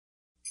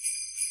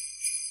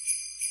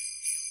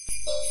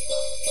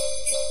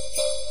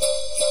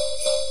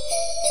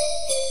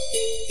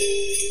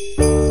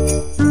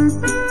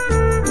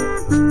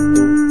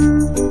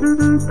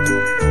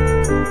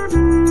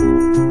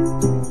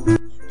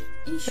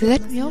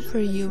Let me offer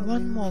you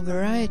one more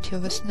variety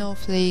of a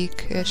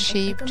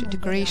snowflake-shaped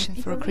decoration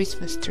for a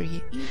Christmas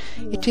tree.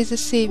 It is a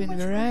saving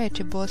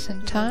variety both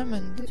in time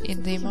and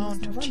in the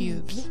amount of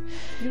tubes.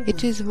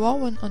 It is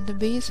woven on the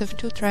base of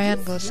two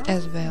triangles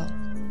as well.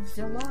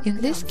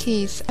 In this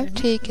case, I've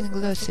taken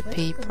glossy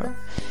paper.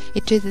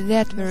 It is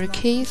that very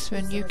case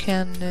when you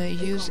can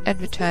use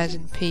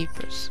advertising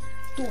papers.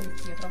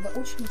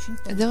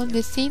 The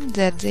only thing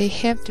that they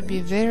have to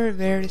be very,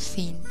 very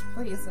thin.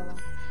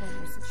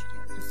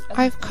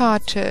 I've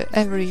cut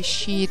every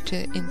sheet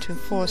into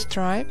 4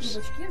 stripes.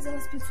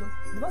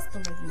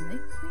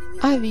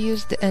 I've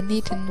used a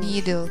knitting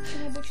needle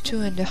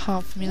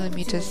 2.5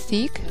 millimeters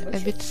thick, a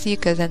bit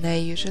thicker than I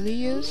usually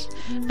use,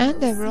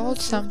 and I've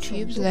rolled some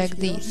tubes like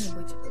this.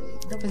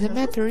 The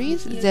matter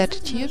is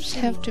that tubes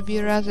have to be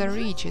rather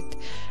rigid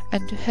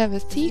and to have a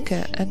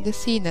thicker and a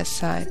thinner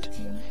side.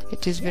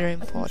 It is very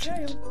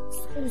important.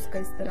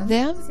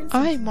 Then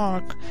I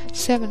mark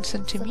 7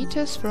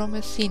 centimeters from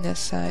a thinner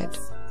side.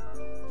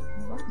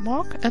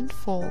 Mark and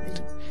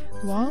fold.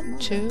 1,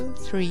 2,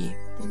 3.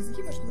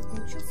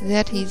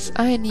 That is,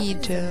 I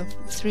need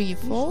 3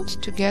 folds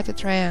to get a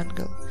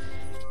triangle.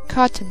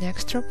 Cut an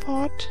extra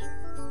part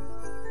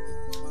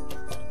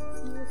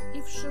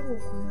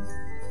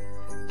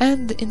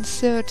and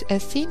insert a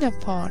thinner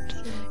part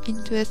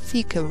into a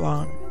thicker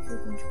one.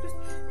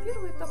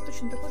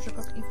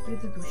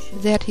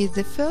 That is,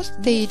 the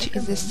first stage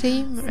is the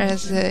same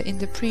as in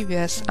the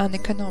previous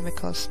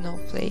uneconomical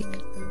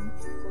snowflake.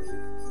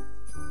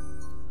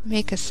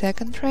 Make a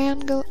second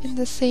triangle in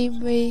the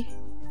same way.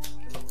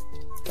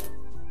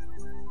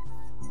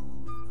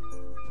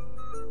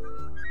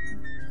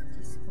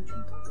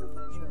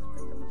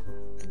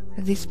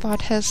 This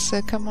part has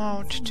come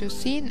out too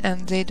thin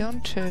and they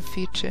don't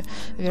fit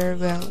very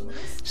well,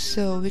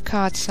 so we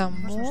cut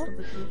some more,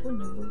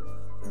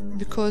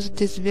 because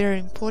it is very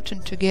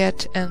important to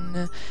get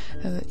an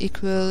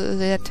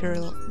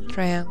equilateral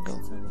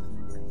triangle.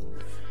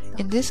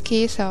 In this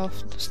case, our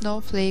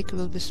snowflake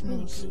will be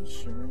smooth.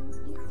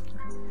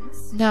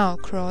 Now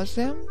cross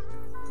them.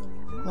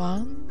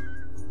 1,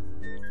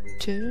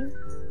 2,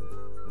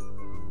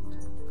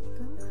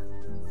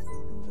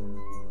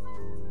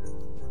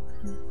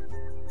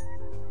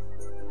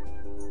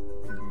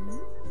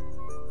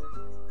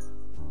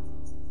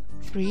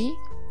 3.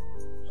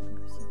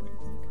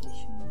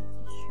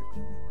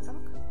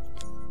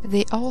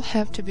 They all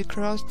have to be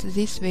crossed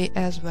this way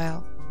as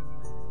well.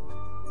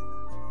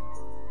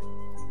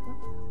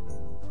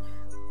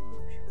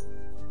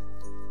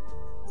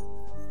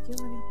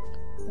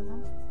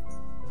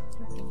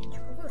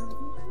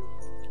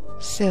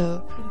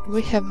 So,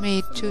 we have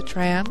made 2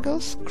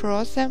 triangles,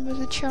 cross them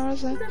with each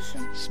other,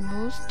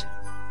 smoothed,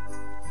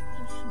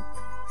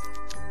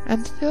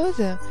 and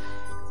further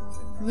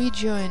we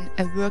join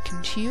a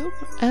working tube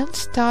and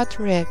start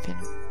wrapping.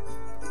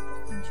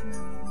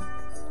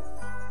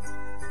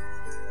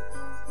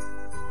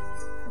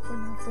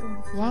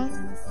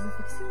 One,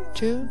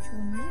 2.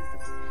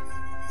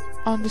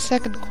 On the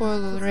second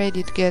coil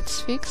already it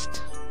gets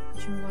fixed,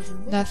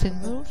 nothing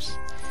moves,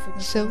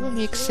 so we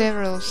make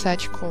several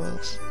such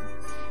coils.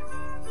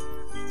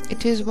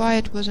 It is why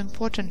it was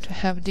important to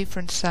have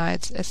different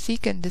sides, a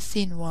thick and a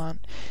thin one,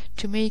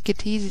 to make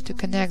it easy to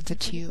connect the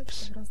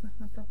tubes.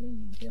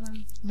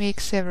 Make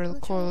several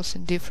coils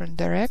in different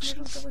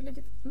directions.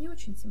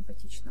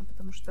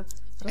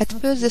 At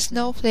first the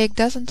snowflake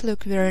doesn't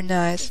look very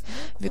nice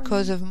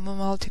because of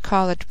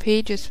multicolored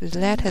pages with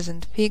letters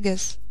and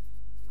figures.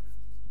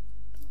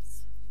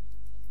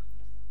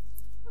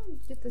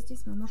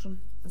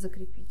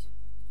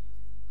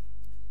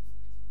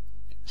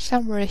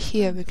 Somewhere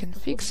here we can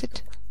fix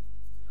it.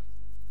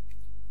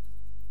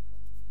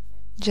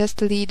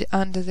 Just lead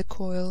under the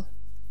coil.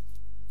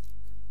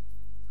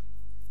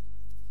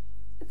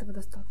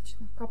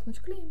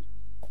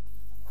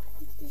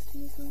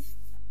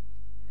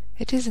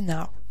 It is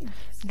enough.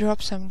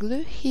 Drop some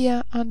glue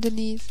here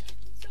underneath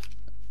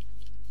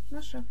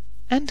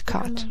and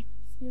cut.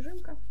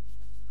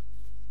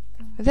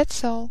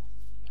 That's all.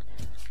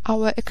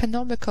 Our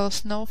economical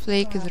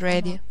snowflake is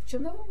ready.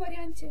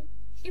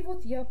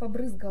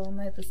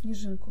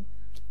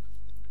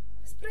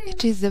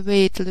 It is the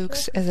way it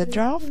looks as a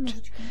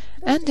draft,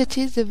 and it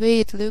is the way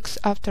it looks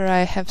after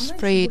I have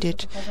sprayed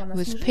it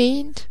with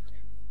paint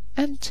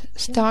and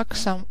stuck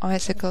some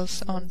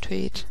icicles onto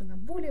it.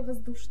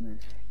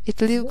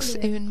 It looks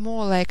even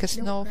more like a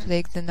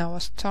snowflake than our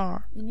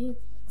star.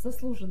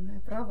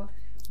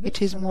 It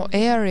is more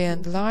airy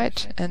and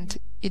light, and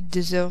it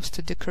deserves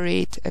to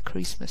decorate a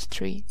Christmas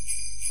tree.